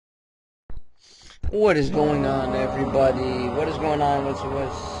What is going on, everybody? What is going on? What's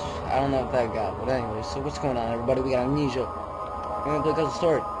I don't know if that got, but anyway, so what's going on, everybody? We got amnesia. We're gonna play a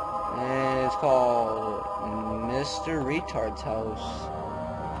story. And it's called Mr.Retard's house.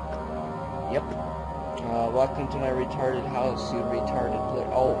 Yep. Welcome to my retarded house, you retarded player.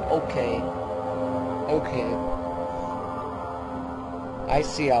 Oh, okay. Okay. I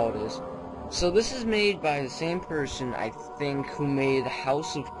see how it is. So this is made by the same person, I think, who made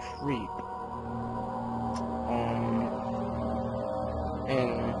House of Creep.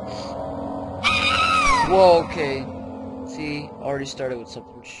 And whoa, okay. See, already started with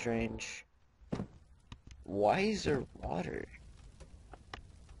something strange. Why is there water?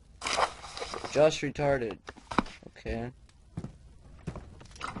 Just retarded. Okay.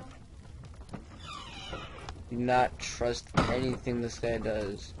 Do not trust anything this guy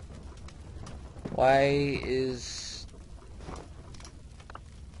does. Why is...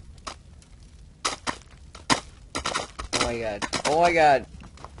 Oh my god. Oh my god.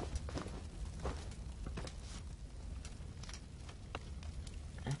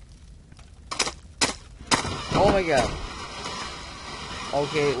 Oh my god.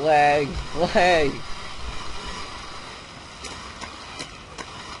 Okay, lag. Lag.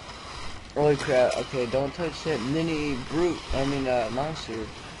 Holy crap. Okay, don't touch that mini brute. I mean, monster.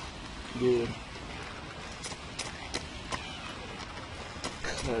 Dude.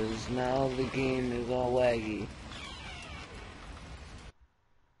 Because now the game is all laggy.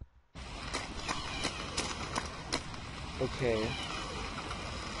 Okay.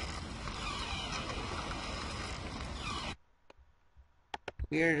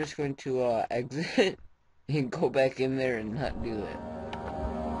 We are just going to exit and go back in there and not do that.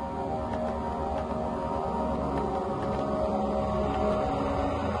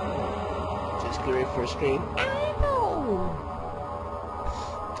 Just get ready for a scream. Ow!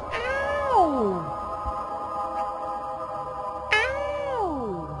 Ow!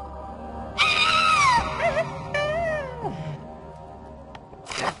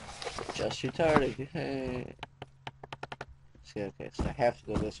 Just retarded. Hey. See, okay, so I have to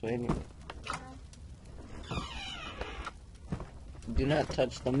go this way anyway. Do not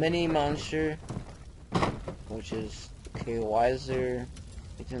touch the mini monster, which is okay. Why is there?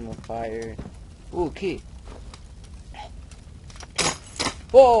 It's in the fire. Ooh, key.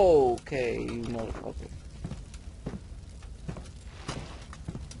 Whoa, okay, you motherfucker.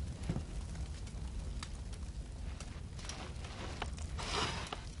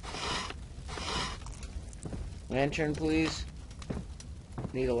 Lantern, please.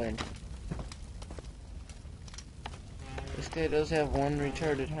 Need a lantern. This guy does have one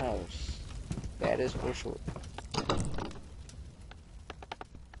retarded house. That is for sure.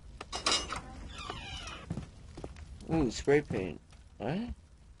 Ooh, spray paint. What?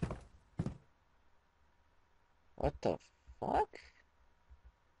 What the fuck?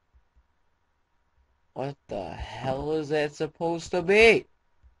 What the hell is that supposed to be?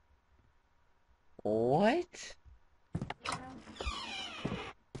 What?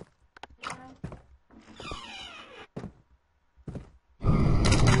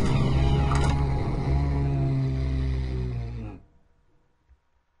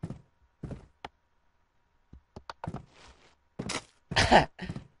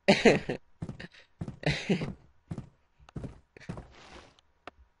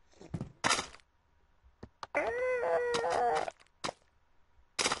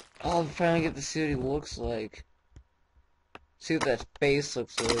 Oh, I'm finally get to see what he looks like. See what that face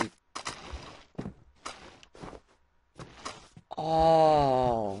looks like.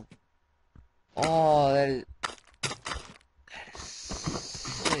 Oh. Oh, that is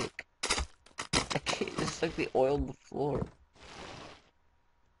sick. I can't, it's like they oiled the floor.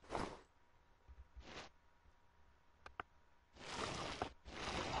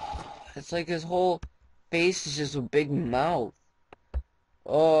 It's like his whole face is just a big mouth.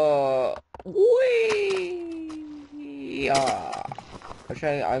 Wee! I'm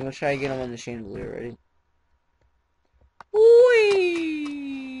gonna try to get him on the chandelier, ready? Wee!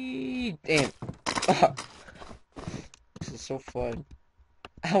 Damn. This is so fun.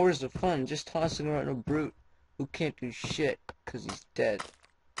 Hours of fun just tossing around a brute who can't do shit because he's dead.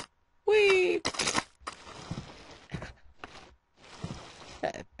 Wee!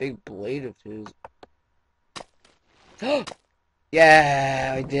 That big blade of his.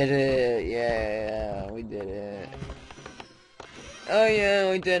 Yeah, we did it. Yeah, we did it. Oh yeah,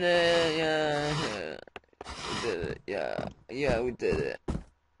 we did it. Yeah, we did it. Yeah, yeah, we did it.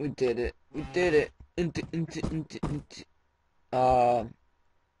 We did it. We did it.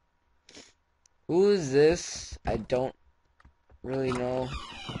 Who is this? I don't really know.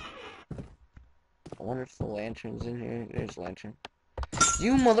 I wonder if the lantern's in here. There's a lantern.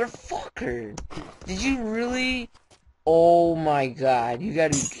 You motherfucker! Did you really? Oh my god, you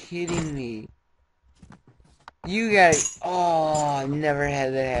gotta be kidding me. You gotta... Oh, I've never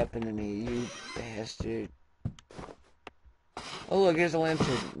had that happen to me, you bastard. Oh look, here's a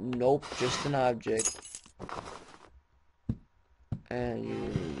lantern. Nope, just an object. And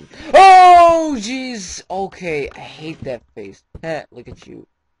you... Oh, jeez! Okay, I hate that face. Heh, look at you.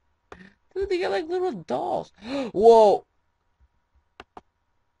 Dude, they got like little dolls. Whoa!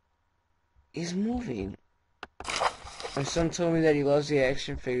 He's moving. My son told me that he loves the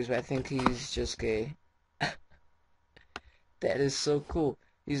action figures, but I think he's just gay. That is so cool.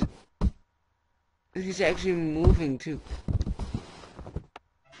 He's actually moving too.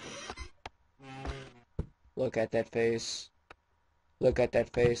 Look at that face. Look at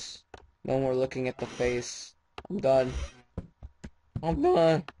that face. No more looking at the face. I'm done. I'm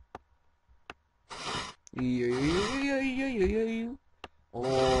done.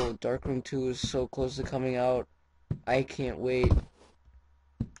 Oh, Darkroom 2 is so close to coming out. I can't wait.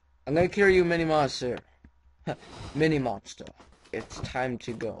 I'm gonna carry you, Mini Monster. Mini Monster. It's time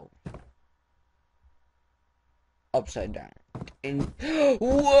to go. Upside down. And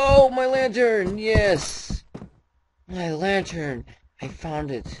whoa, my lantern! Yes! My lantern! I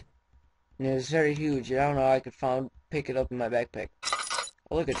found it. And it was very huge. I don't know how I could pick it up in my backpack.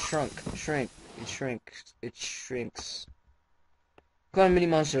 Oh look, it shrunk. It shrinks. Come on, Mini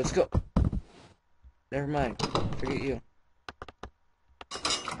Monster, let's go. Never mind. Forget you.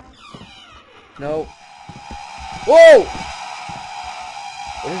 No. Whoa!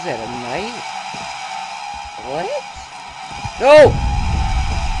 What is that, a knight? What? No!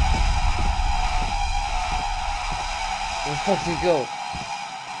 Where the fuck did it go?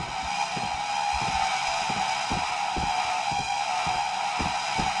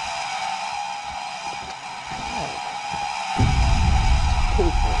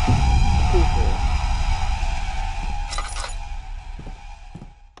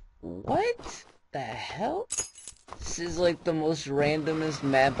 What the hell? This is like the most randomest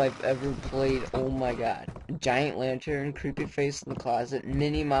map I've ever played. Oh my god. Giant lantern, creepy face in the closet,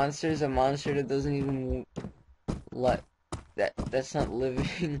 mini monsters, a monster that doesn't even let that's not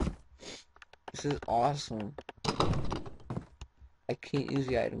living. This is awesome. I can't use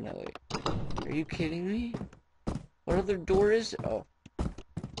the item that way. Are you kidding me? What other door is it? Oh.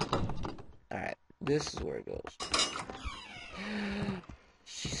 Alright, this is where it goes.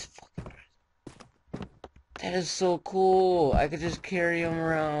 She's fucking crazy. That is so cool. I could just carry him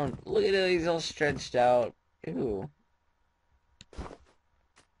around. Look at it, he's all stretched out. Ew.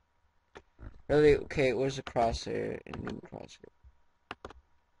 Really? Okay, where's the crosshair? New crosshair.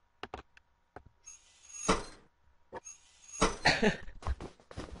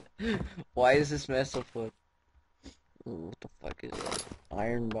 Why is this mess so fun? Ooh, what the fuck is that?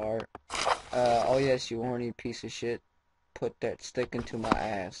 Iron bar. Oh yes, you horny piece of shit. Put that stick into my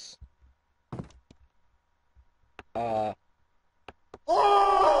ass. Oh.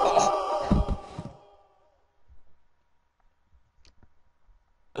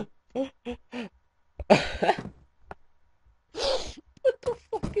 What the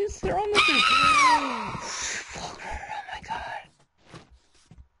fuck is wrong with this? Fucker, oh my god.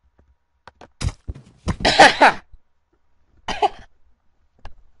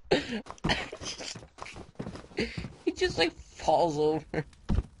 He just like falls over.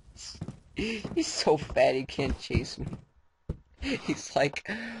 He's so fat he can't chase me. He's like,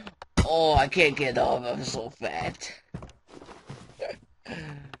 oh, I can't get up, I'm so fat.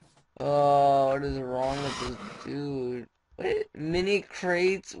 Oh, what is wrong with this dude? What? Mini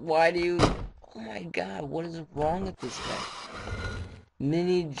crates? Why do you... Oh my god, what is wrong with this guy?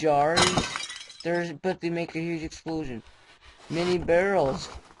 Mini jars? But they make a huge explosion. Mini barrels.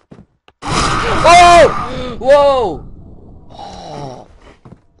 Oh! Whoa! Oh,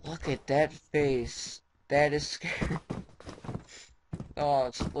 look at that face. That is scary. Oh,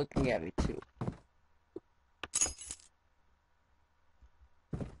 it's looking at me too.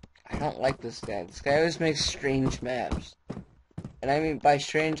 I don't like this guy. This guy always makes strange maps. And I mean, by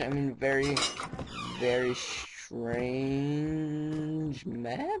strange, I mean very, very strange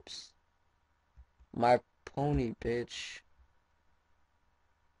maps? My pony, bitch.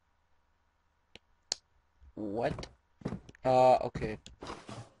 What? Okay.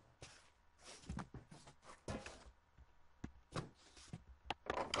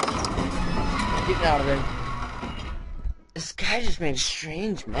 Getting out of there. This guy just made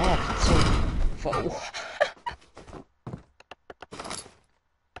strange maps. It's so fun.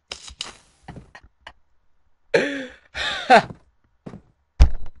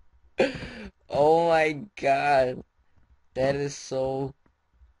 Oh my god. That is so...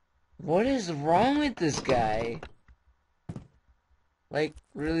 What is wrong with this guy? Like,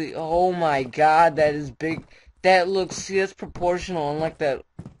 really? Oh my god, that is big. That looks... See, that's proportional, unlike that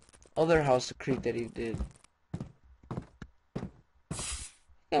other house of creep that he did.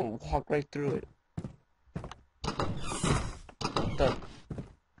 I'm gonna walk right through it. What the...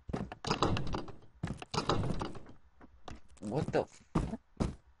 What the...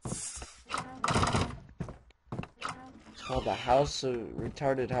 It's called the house of...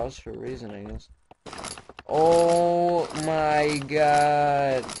 Retarded house for a reason, I guess. Oh my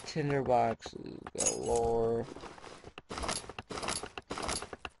god. Tinderboxes galore.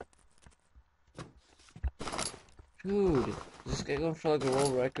 Dude, is this guy going for like a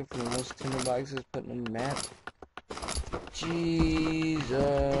world record for the most tinderboxes put in a map? Jesus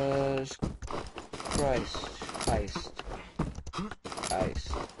Christ. Heist.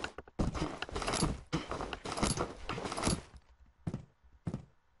 Heist.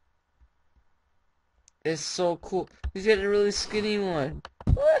 It's so cool. He's got a really skinny one.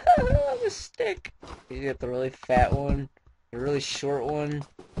 The stick. He's got the really fat one, the really short one,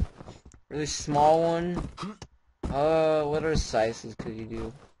 really small one. What other sizes could you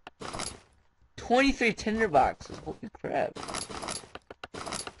do? 23 tinderboxes. Holy crap.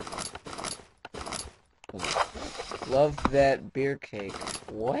 Love that beer cake.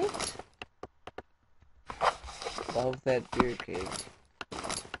 What? Love that beer cake.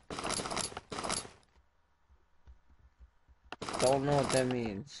 Don't know what that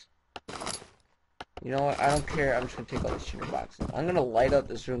means. You know what? I don't care. I'm just gonna take all these tinder boxes. I'm gonna light up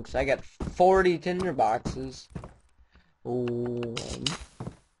this room because I got 40 tinder boxes. One,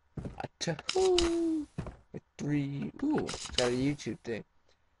 two, three. Ooh, it's got a YouTube thing.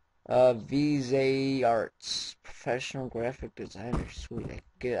 VZ Arts, professional graphic designer. Sweet.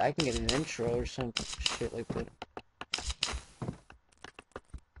 I can get an intro or some shit like that.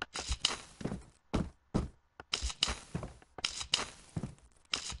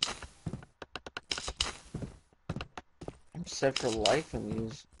 I'm set for life in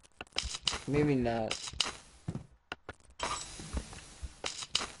these. Maybe not.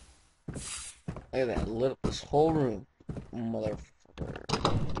 Look at that, lit up this whole room. Motherfucker.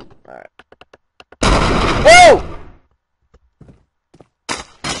 Alright. Whoa!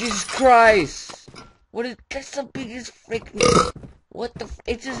 Jesus Christ! What is, that's the biggest freaking, what the,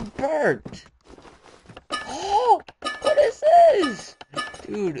 it just burnt! Oh! What is this?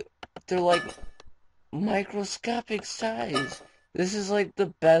 Dude, they're like microscopic size. This is like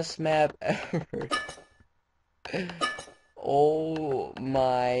the best map ever. Oh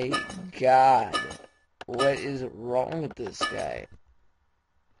my god. What is wrong with this guy?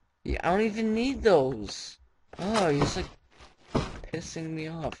 Yeah, I don't even need those. Oh, he's like pissing me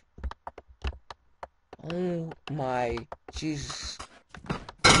off. Oh my Jesus.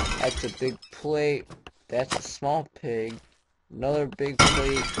 That's a big plate. That's a small pig. Another big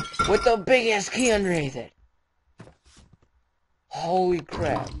plate with the biggest key underneath it. Holy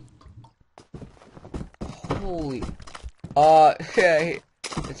crap. Holy. Hey,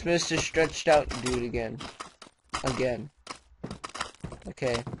 it's Mr. Stretched Out dude again. Again.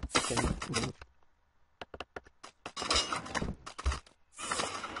 Okay.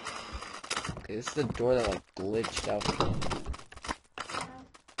 Okay, this is the door that like glitched out.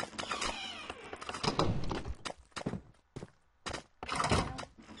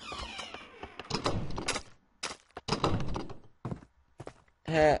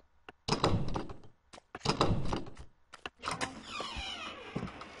 Heh.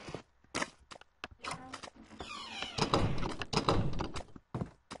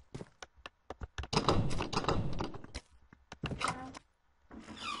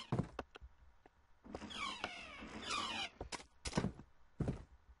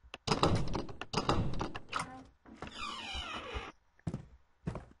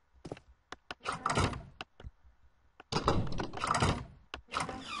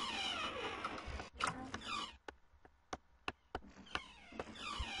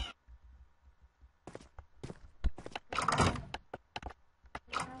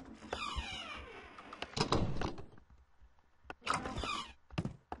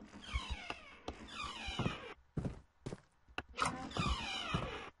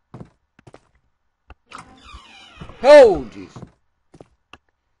 Oh, jeez.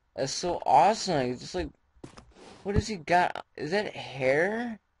 That's so awesome. He's just like, what does he got? Is that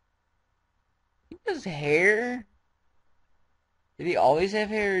hair? He has hair? Did he always have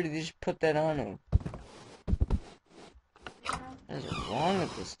hair, or did he just put that on him? What is wrong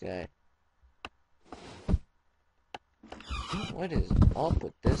with this guy? What is up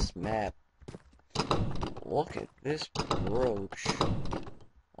with this map? Look at this brooch.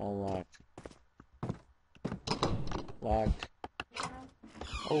 All locked. Locked.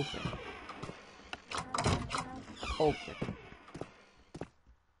 Open. Open.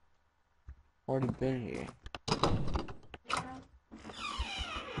 Already been here.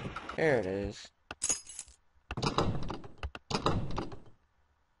 There it is.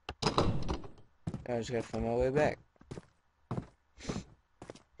 I just gotta find my way back.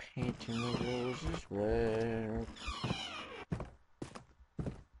 Painting the roses red.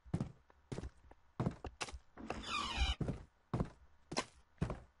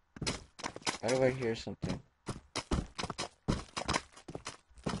 Why do I hear something?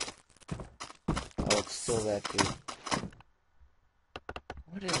 Oh, it's still that dude.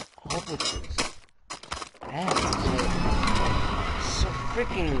 What is up with this? That is so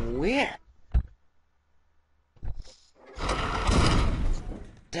freaking weird.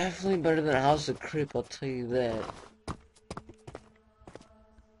 Definitely better than House of Creep, I'll tell you that.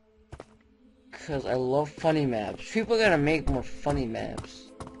 Because I love funny maps. People gotta make more funny maps.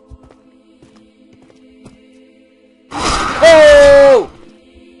 Oh!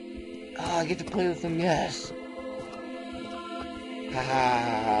 Oh, I get to play with them, yes.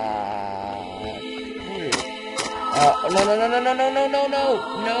 Haha. Oh, no, no, no, no, no, no, no, no, no.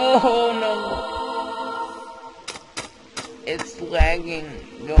 No, no. It's lagging.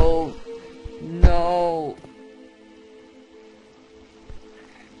 No. No.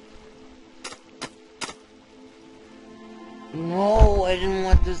 No, I didn't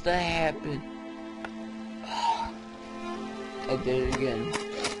want this to happen. I did it again.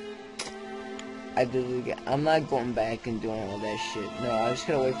 I did it again. I'm not going back and doing all that shit. No, I just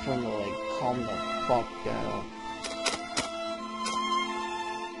gotta wait for him to, like, calm the fuck down.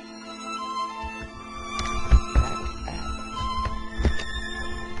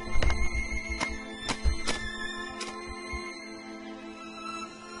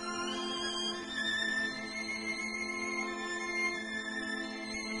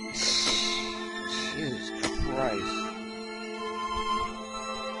 Jesus Christ.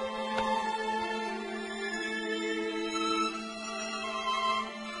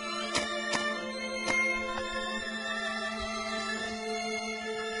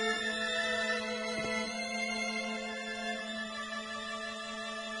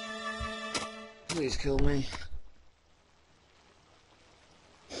 Please kill me.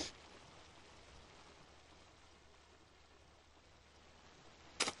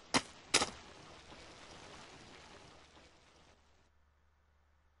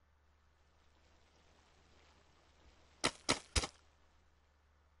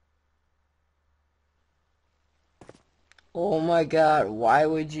 Oh my god, why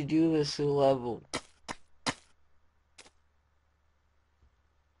would you do this to level?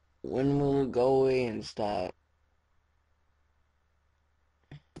 When will it go away and stop?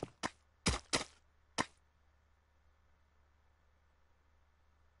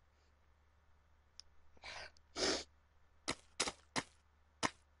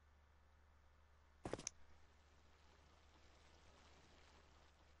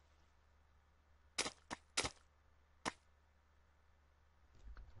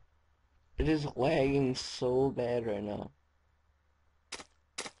 It is lagging so bad right now.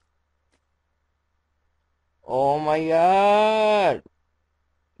 Oh my god!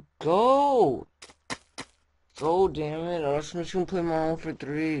 Go! Go, damn it. I was just gonna play my own for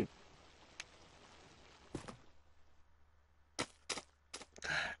 3.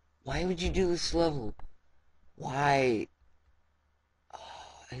 God, why would you do this level? Why?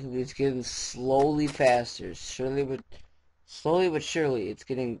 Oh, it's getting slowly faster. Slowly but surely, it's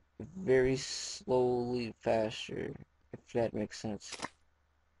getting very slowly faster. If that makes sense.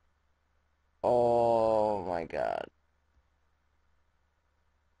 Oh my god.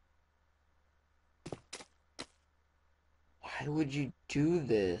 Why would you do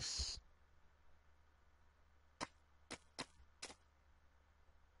this?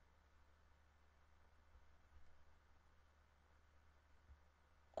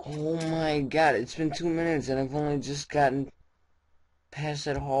 Oh my god, it's been 2 minutes and I've only just gotten past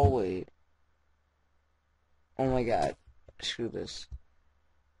that hallway. Oh my god. Screw this.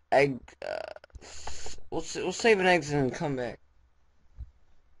 We'll save an exit and come back.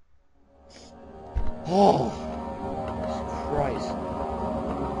 Oh, Christ.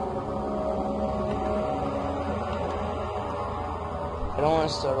 I don't want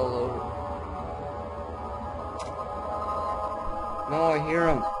to start all over. No, I hear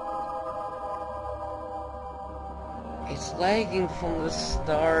him. It's lagging from the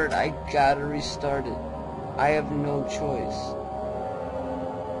start. I gotta restart it. I have no choice.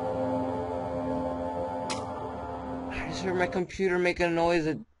 just heard my computer making a noise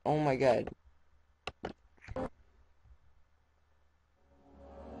that, oh my god.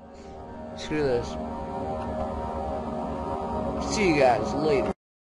 Screw this. See you guys later.